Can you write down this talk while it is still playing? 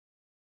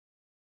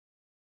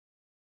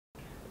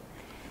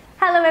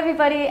Hello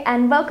everybody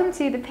and welcome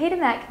to the Peter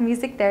Mac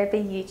Music Therapy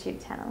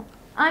YouTube channel.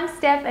 I'm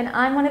Stef and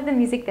I'm one of the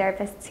music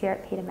therapists here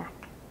at Peter Mac.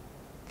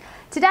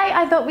 Today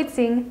I thought we'd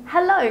sing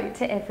hello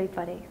to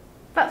everybody.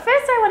 But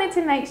first I wanted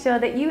to make sure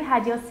that you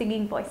had your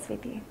singing voice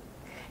with you.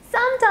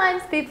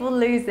 Sometimes people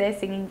lose their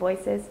singing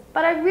voices,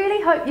 but I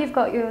really hope you've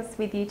got yours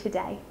with you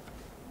today.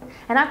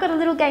 And I've got a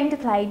little game to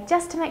play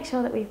just to make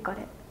sure that we've got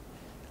it.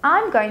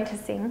 I'm going to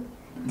sing,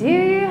 "Do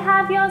you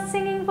have your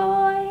singing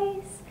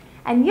voice?"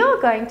 And you're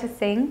going to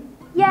sing,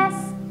 "Yes,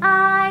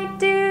 I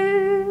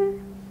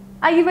do."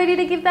 Are you ready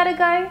to give that a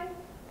go?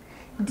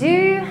 Do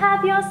you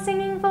have your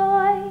singing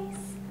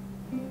voice?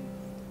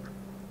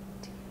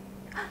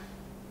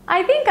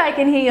 I think I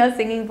can hear your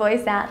singing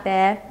voice out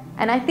there,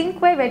 and I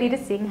think we're ready to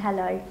sing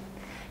hello.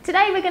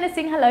 Today we're going to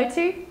sing hello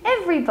to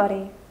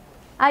everybody.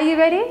 Are you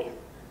ready?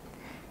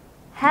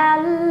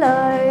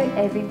 Hello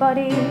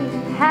everybody,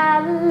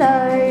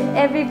 hello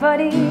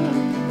everybody,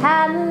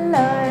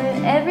 hello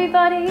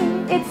everybody.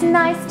 It's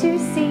nice to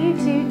see you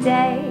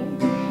today,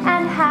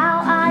 and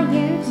how are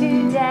you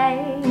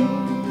today?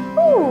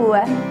 Ooh,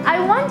 I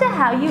wonder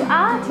how you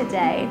are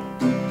today.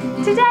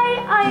 Today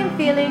I am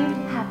feeling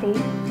happy.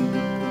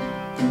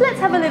 Let's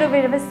have a little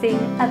bit of a sing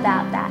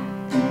about that.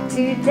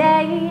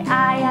 Today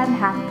I am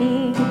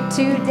happy,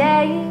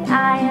 today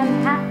I am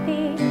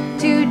happy,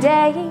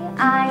 today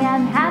I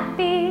am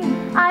happy.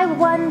 I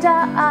wonder,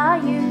 are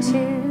you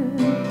too?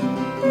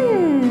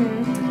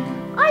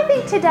 I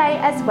think today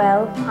as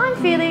well, I'm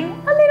feeling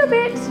a little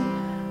bit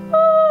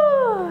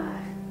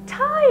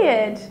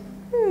tired.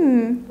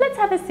 Let's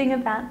have a sing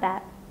about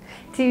that.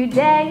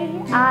 Today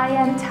I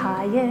am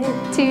tired,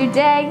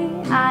 today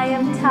I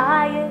am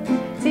tired,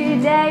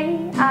 today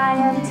I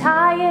am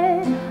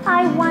tired.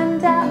 I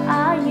wonder,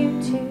 are you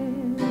too?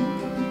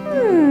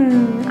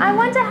 I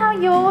wonder how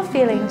you're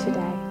feeling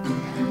today.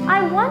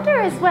 I wonder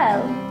as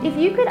well if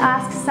you could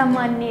ask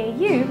someone near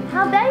you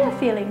how they are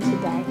feeling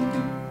today.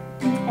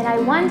 And I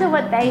wonder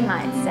what they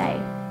might say.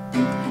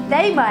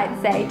 They might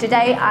say,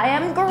 "Today I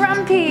am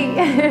grumpy."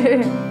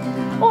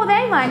 Or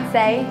they might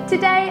say,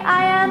 "Today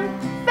I am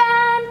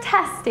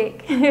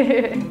fantastic."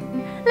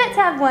 Let's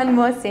have one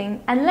more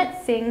sing, and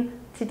let's sing,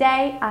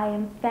 "Today I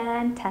am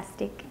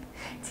fantastic.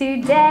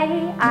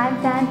 Today I'm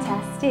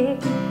fantastic.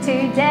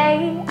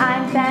 Today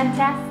I'm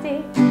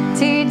fantastic.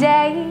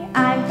 Today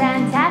I'm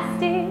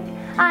fantastic.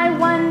 I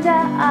wonder,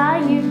 are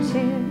you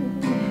too?"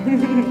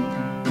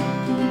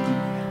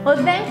 Well,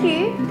 thank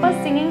you for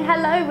singing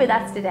hello with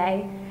us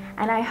today,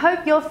 and I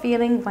hope you're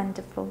feeling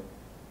wonderful.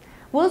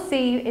 We'll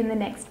see you in the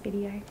next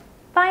video.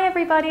 Bye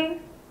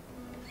everybody.